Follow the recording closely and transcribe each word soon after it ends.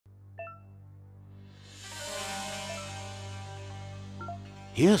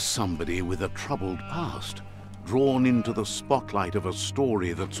Here's somebody with a troubled past, drawn into the spotlight of a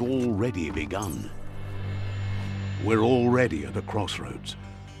story that's already begun. We're already at a crossroads.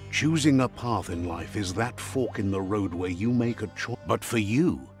 Choosing a path in life is that fork in the road where you make a choice. But for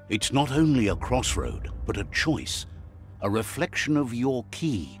you, it's not only a crossroad, but a choice. A reflection of your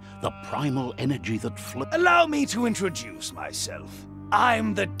key, the primal energy that flows. Allow me to introduce myself.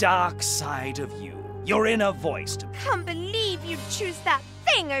 I'm the dark side of you, your inner voice. Can't believe you'd choose that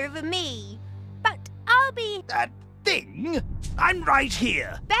thing over me. But I'll be... That thing? I'm right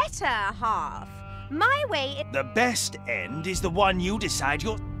here. better half. My way... The best end is the one you decide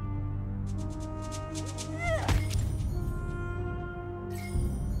you're...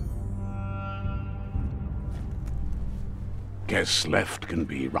 Guess left can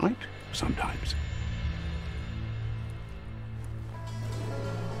be right, sometimes.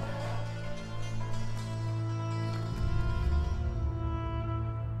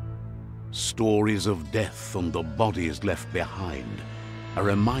 Stories of death and the bodies left behind. A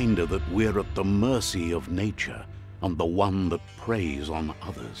reminder that we're at the mercy of nature and the one that preys on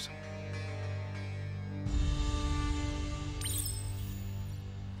others.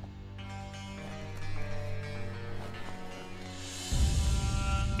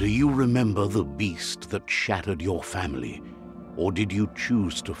 Do you remember the beast that shattered your family? Or did you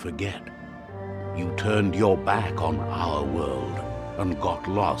choose to forget? You turned your back on our world and got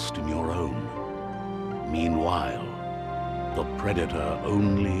lost in your own. Meanwhile, the predator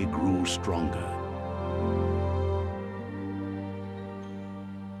only grew stronger.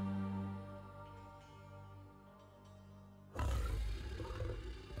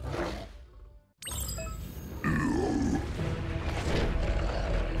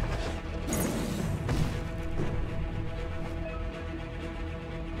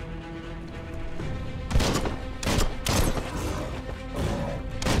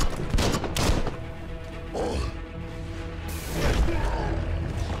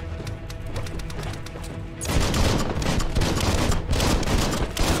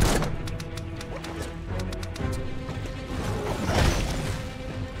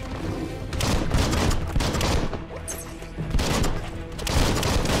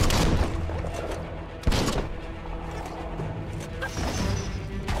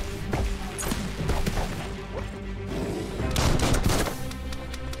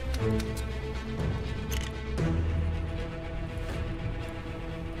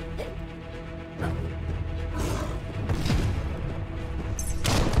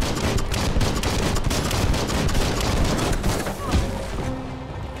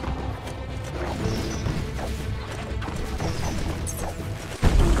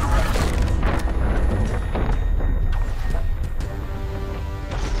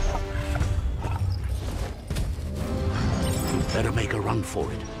 Better make a run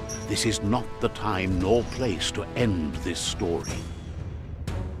for it. This is not the time nor place to end this story.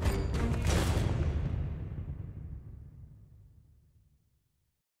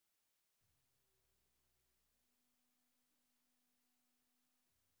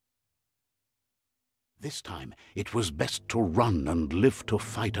 This time, it was best to run and live to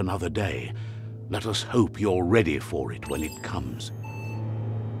fight another day. Let us hope you're ready for it when it comes.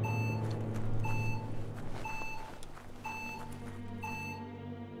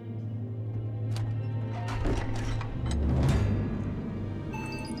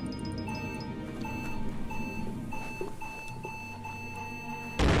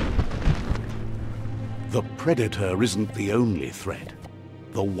 The predator isn't the only threat.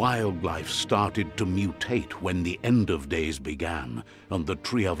 The wildlife started to mutate when the end of days began, and the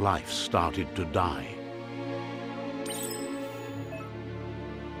tree of life started to die.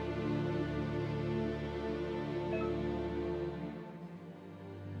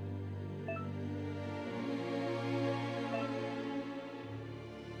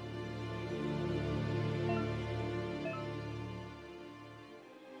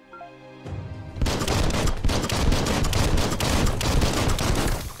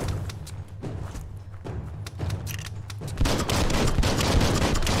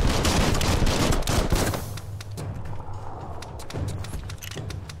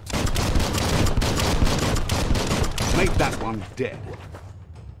 Make that one dead.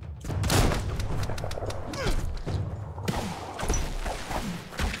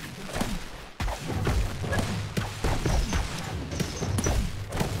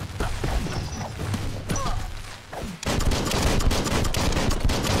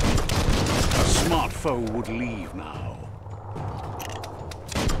 A smart foe would leave now.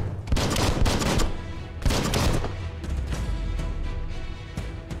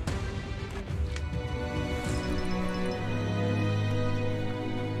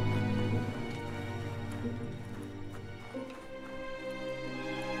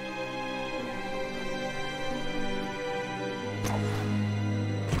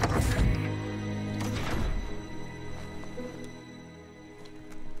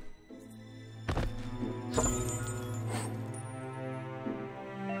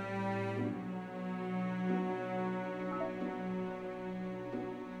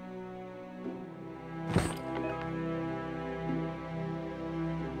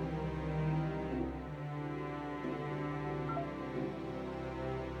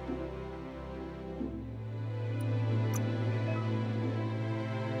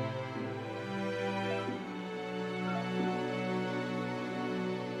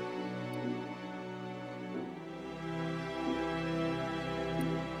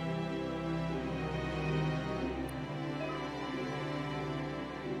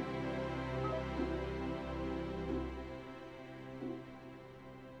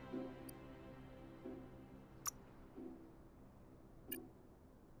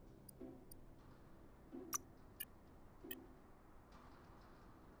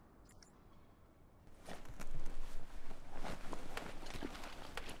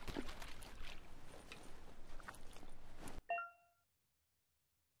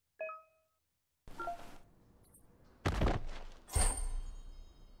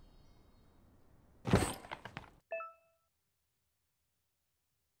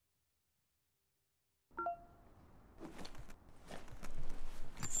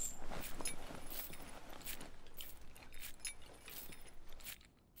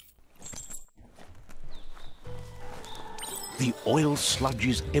 The oil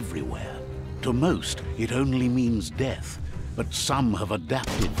sludges everywhere. To most, it only means death, but some have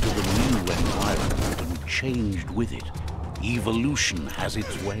adapted to the new environment and changed with it. Evolution has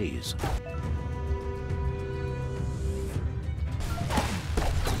its ways.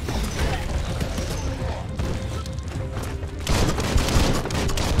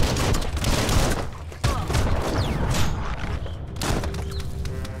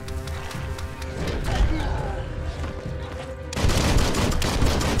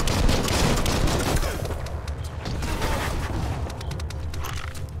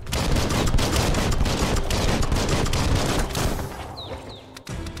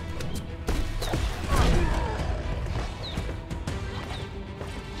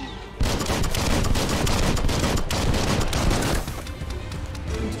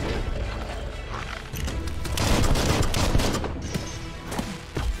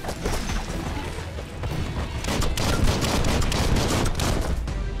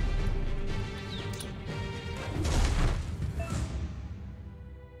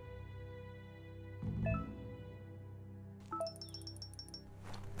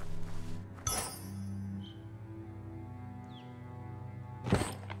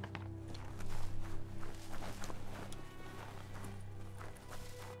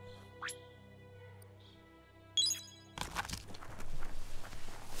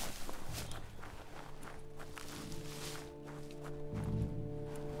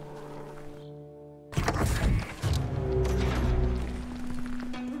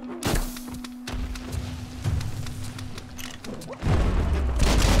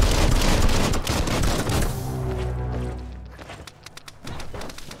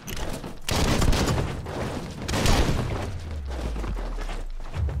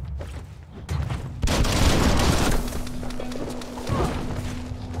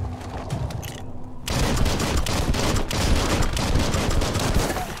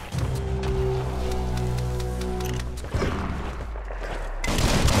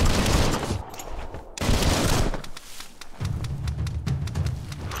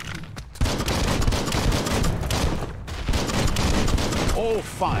 All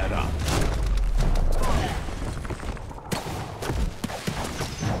fired up.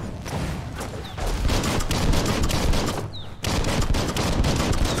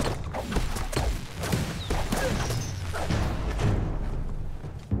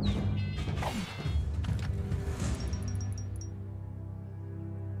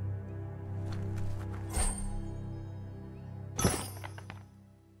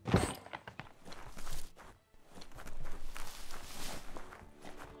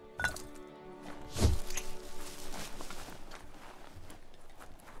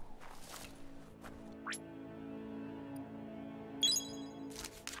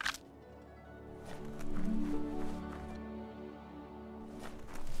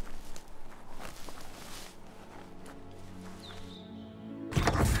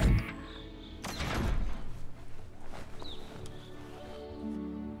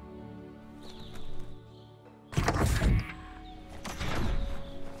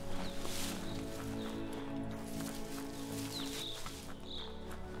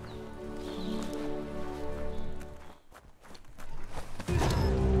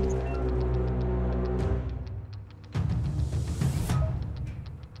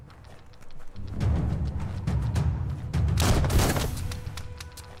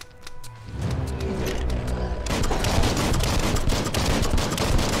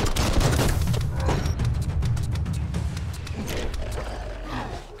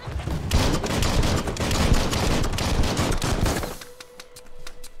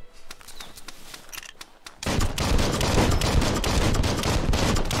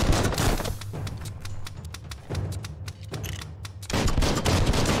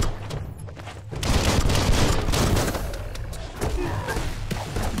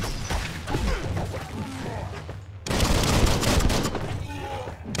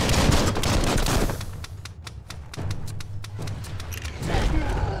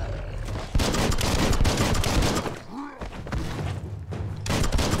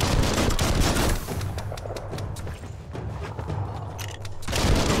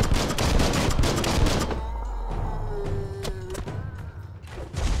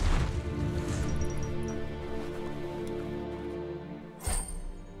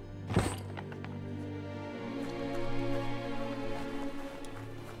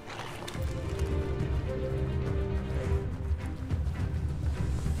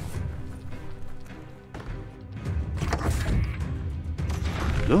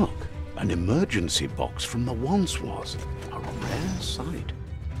 Look, an emergency box from the once was. A rare sight.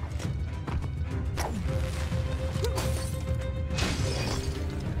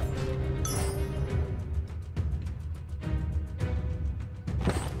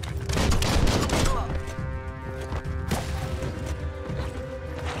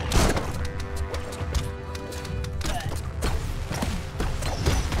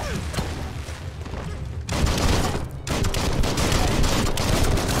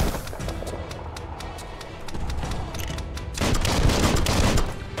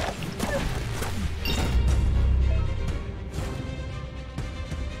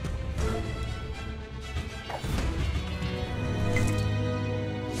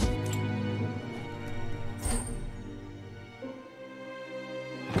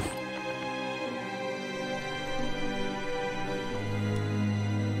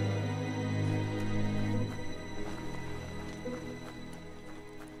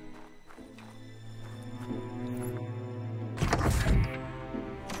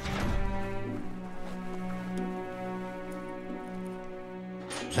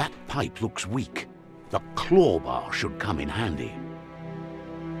 That pipe looks weak. The claw bar should come in handy.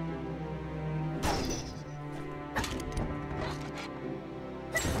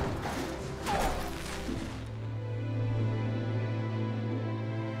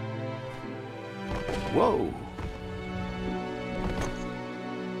 Whoa!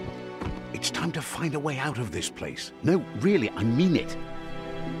 It's time to find a way out of this place. No, really, I mean it.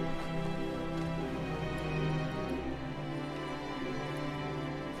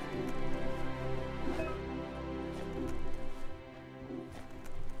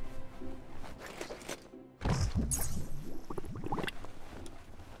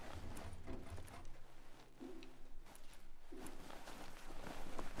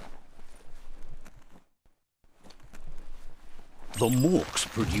 The morks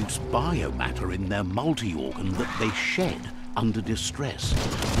produce biomatter in their multi-organ that they shed under distress,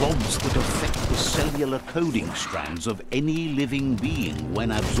 rods that affect the cellular coding strands of any living being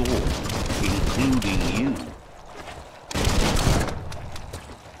when absorbed, including you.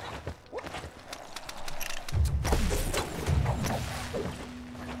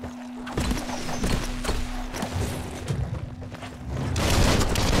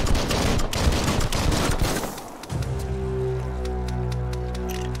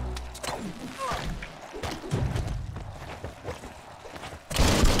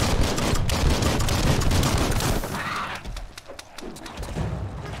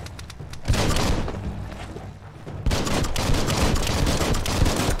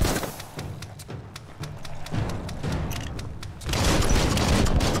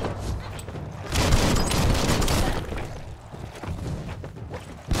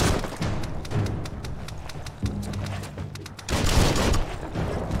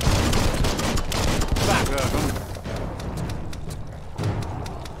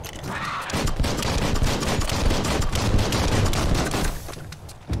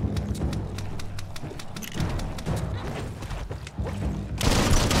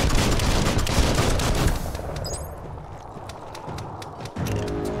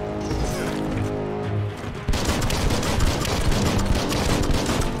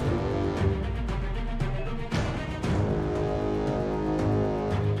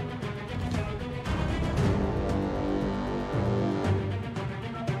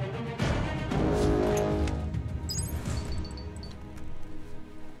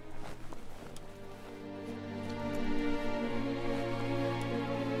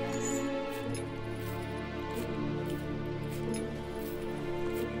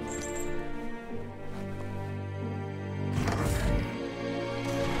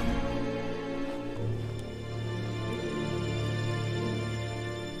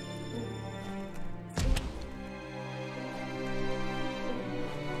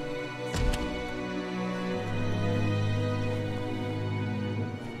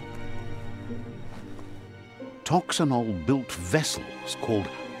 Toxanol built vessels called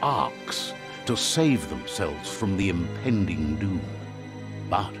arks to save themselves from the impending doom.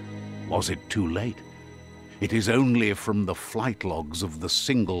 But was it too late? It is only from the flight logs of the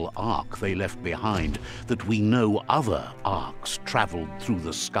single ark they left behind that we know other arks traveled through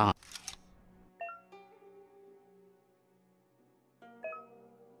the sky.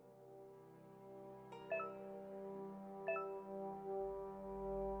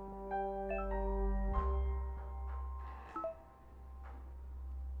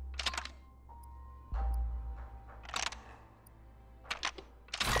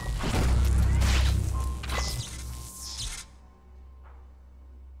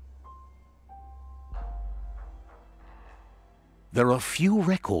 There are few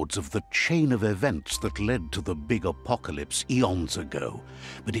records of the chain of events that led to the big apocalypse eons ago,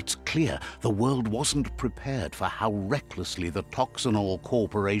 but it's clear the world wasn't prepared for how recklessly the Toxanol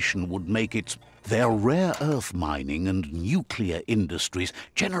Corporation would make its... Their rare earth mining and nuclear industries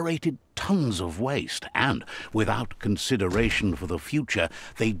generated tons of waste, and, without consideration for the future,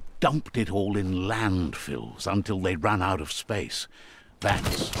 they dumped it all in landfills until they ran out of space.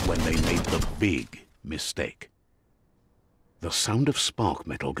 That's when they made the big mistake. The sound of spark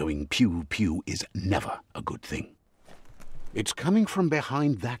metal going pew-pew is never a good thing. It's coming from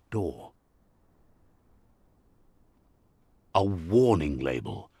behind that door. A warning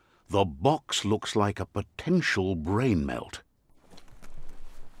label. The box looks like a potential brain melt.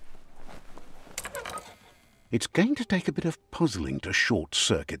 It's going to take a bit of puzzling to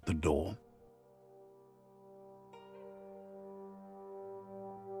short-circuit the door.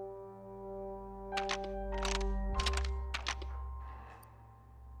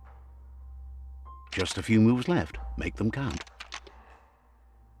 Just a few moves left. Make them count.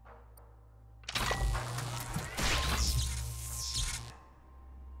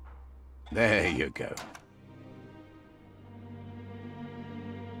 There you go.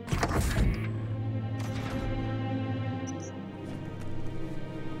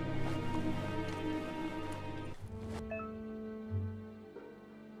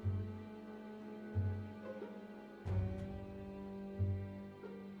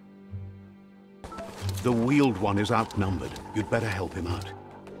 The wheeled one is outnumbered. You'd better help him out.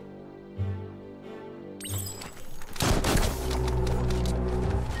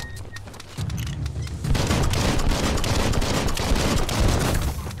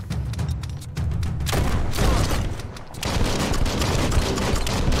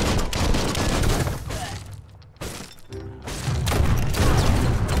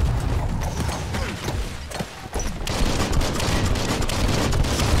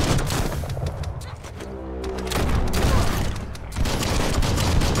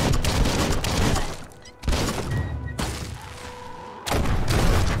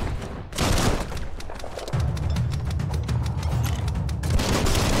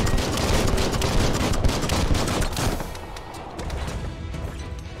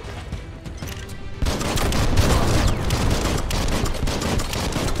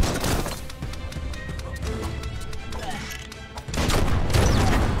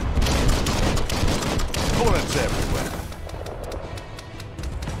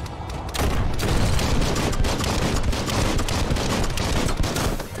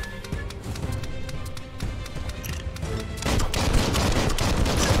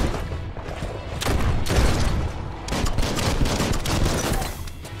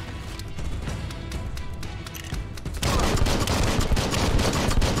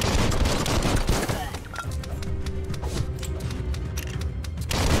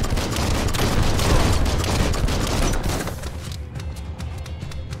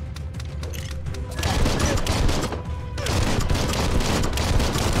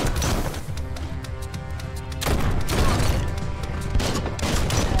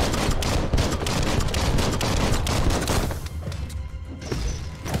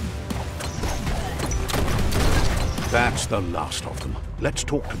 That's the last of them. Let's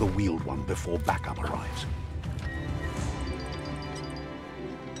talk to the wheeled one before backup arrives.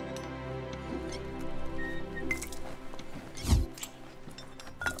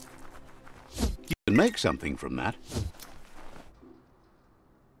 You can make something from that.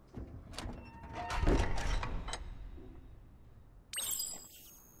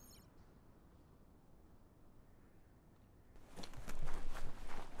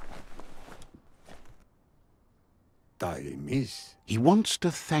 He wants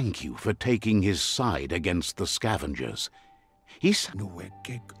to thank you for taking his side against the scavengers. He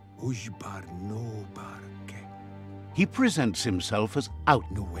presents himself as out.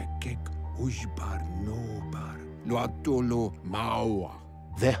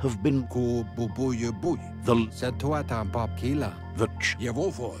 There have been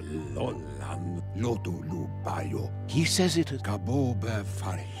he says it as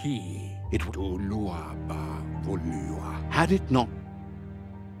it would. Had it not.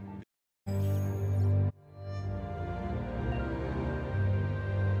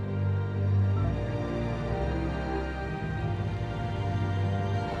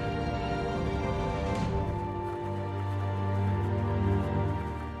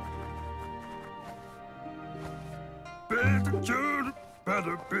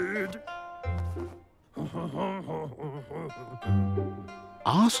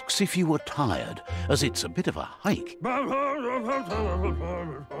 Asks if you were tired, as it's a bit of a hike.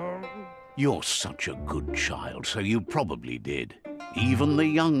 You're such a good child, so you probably did. Even the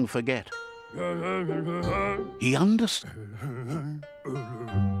young forget. He understands.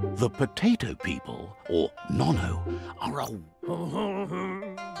 The potato people, or Nono, are a...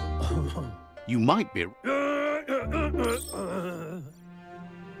 You might be...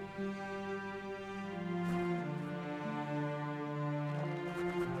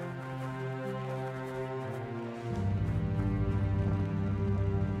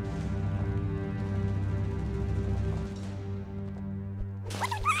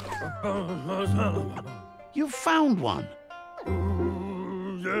 You've found one.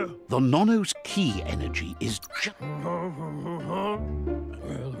 Yeah. The Nono's key energy is just...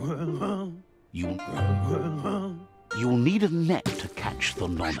 You'll need a net to catch the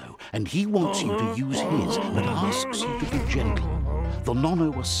Nono, and he wants you to use his, but asks you to be gentle. The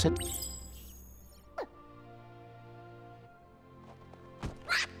Nono was set...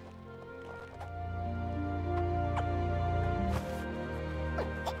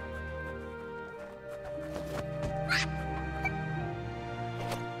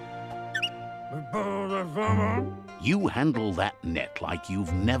 You handle that net like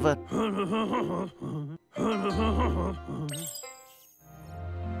you've never...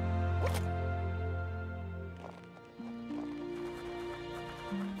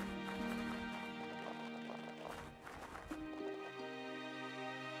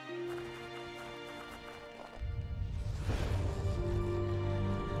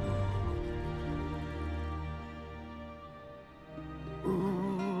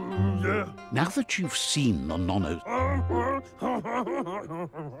 Now that you've seen the nonos...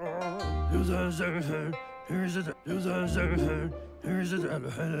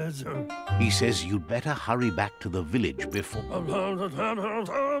 He says you'd better hurry back to the village before...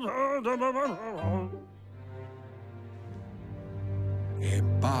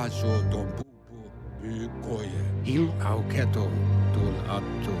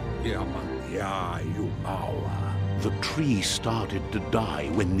 The tree started to die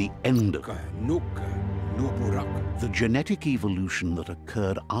when the end of... The genetic evolution that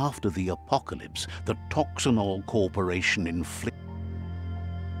occurred after the apocalypse that Toxanol Corporation inflicted.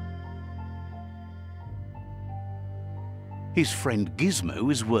 His friend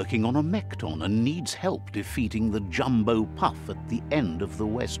Gizmo is working on a Mecton and needs help defeating the Jumbo Puff at the end of the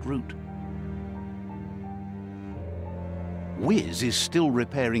West Route. Wiz is still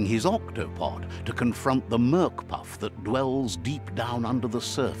repairing his octopod to confront the Merc Puff that dwells deep down under the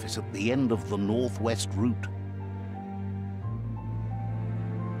surface at the end of the Northwest Route.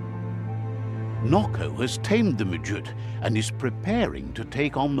 Nocco has tamed the Midget and is preparing to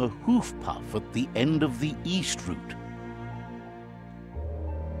take on the Hoof Puff at the end of the East Route.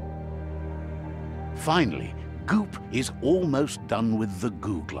 Finally, Goop is almost done with the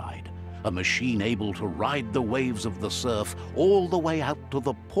Goo Glide, a machine able to ride the waves of the surf all the way out to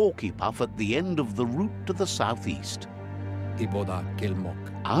the Porky Puff at the end of the route to the southeast.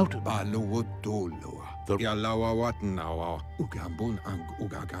 Out of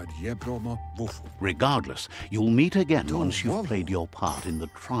Regardless, you'll meet again once you've played your part in the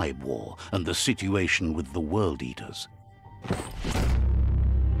tribe war and the situation with the World Eaters.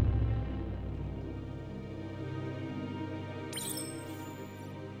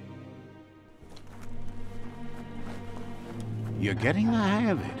 You're getting the hang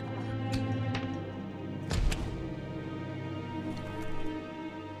of it.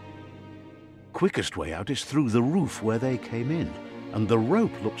 Quickest way out is through the roof where they came in, and the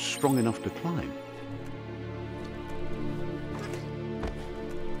rope looks strong enough to climb.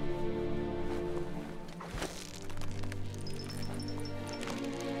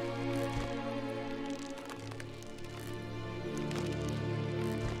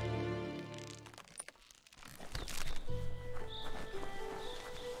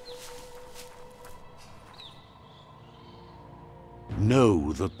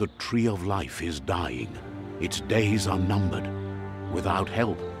 Know that the Tree of Life is dying. Its days are numbered. Without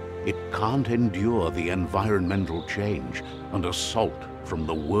help, it can't endure the environmental change and assault from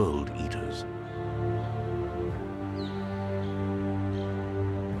the World Eaters.